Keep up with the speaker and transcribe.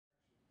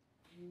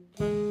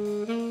Einstein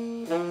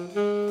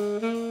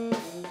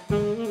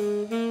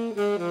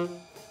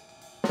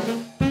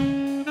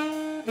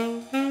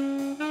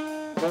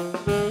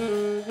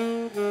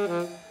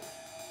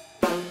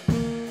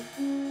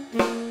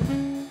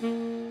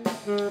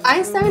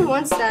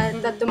once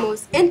said that the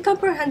most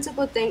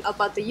incomprehensible thing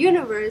about the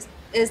universe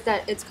is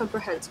that it's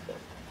comprehensible.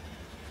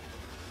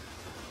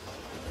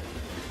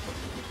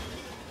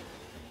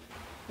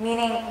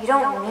 Meaning, you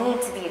don't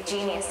need to be a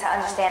genius to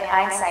understand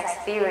Einstein's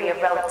theory of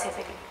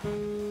relativity.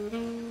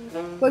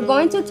 We're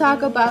going to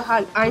talk about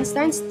how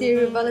Einstein's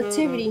theory of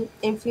relativity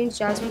influenced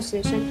jazz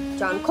musician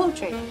John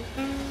Coltrane.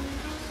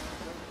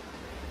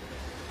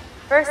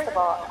 First of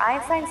all,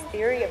 Einstein's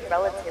theory of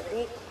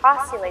relativity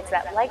postulates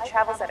that light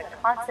travels at a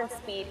constant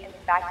speed in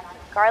a vacuum,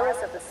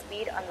 regardless of the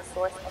speed on the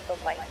source of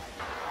the light.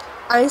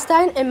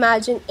 Einstein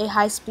imagined a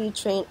high-speed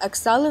train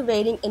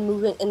accelerating and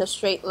moving in a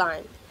straight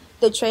line.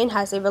 The train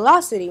has a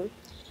velocity.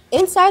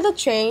 Inside the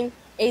train,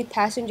 a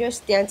passenger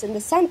stands in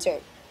the center.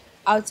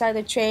 Outside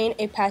the train,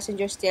 a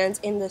passenger stands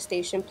in the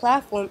station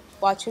platform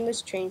watching the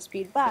train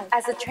speed by.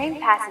 As the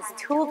train passes,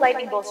 two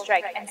lightning bolts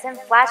strike and send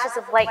flashes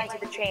of light into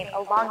the train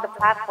along the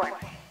platform.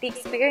 The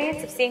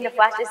experience of seeing the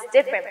flash is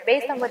different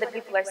based on where the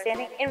people are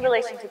standing in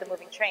relation to the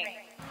moving train.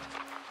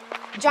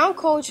 John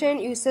Coltrane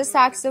used his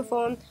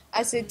saxophone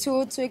as a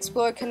tool to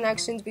explore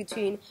connections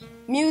between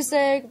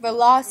music,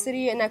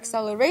 velocity, and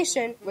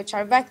acceleration, which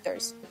are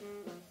vectors.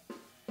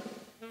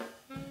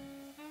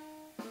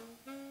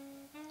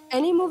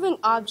 Any moving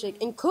object,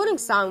 including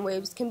sound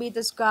waves, can be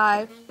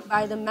described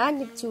by the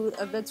magnitude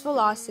of its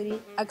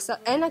velocity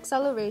and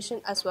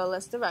acceleration as well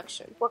as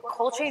direction. What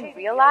Coltrane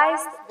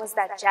realized was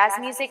that jazz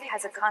music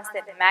has a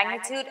constant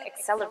magnitude,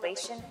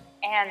 acceleration,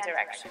 and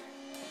direction.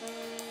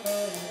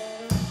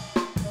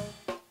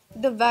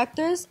 The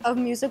vectors of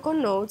musical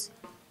notes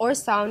or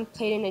sound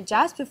played in a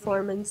jazz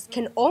performance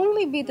can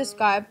only be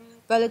described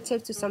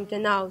relative to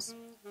something else.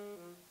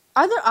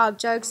 Other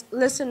objects,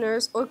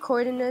 listeners, or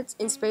coordinates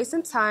in space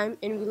and time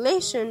in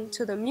relation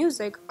to the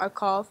music are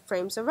called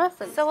frames of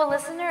reference. So a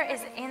listener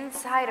is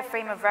inside a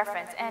frame of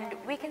reference, and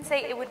we can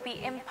say it would be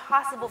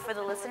impossible for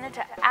the listener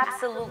to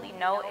absolutely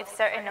know if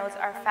certain notes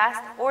are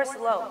fast or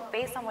slow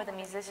based on where the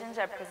musicians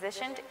are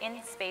positioned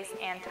in space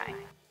and time.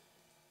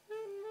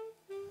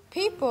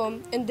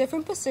 People in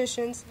different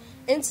positions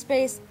in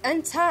space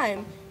and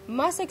time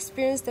must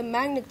experience the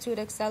magnitude,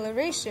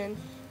 acceleration,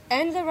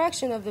 and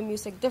direction of the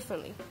music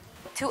differently.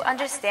 To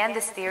understand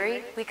this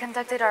theory, we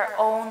conducted our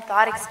own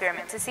thought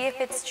experiment to see if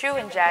it's true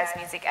in jazz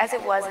music as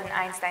it was in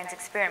Einstein's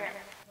experiment.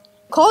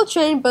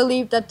 Coltrane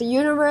believed that the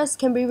universe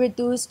can be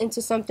reduced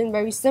into something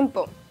very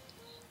simple.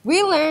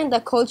 We learned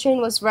that Coltrane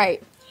was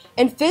right,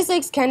 and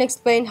physics can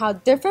explain how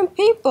different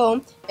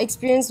people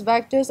experience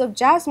vectors of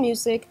jazz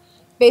music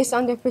based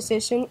on their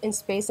position in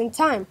space and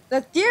time.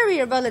 The theory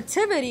of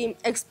relativity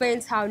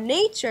explains how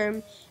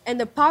nature and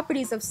the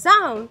properties of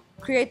sound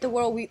create the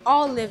world we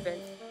all live in.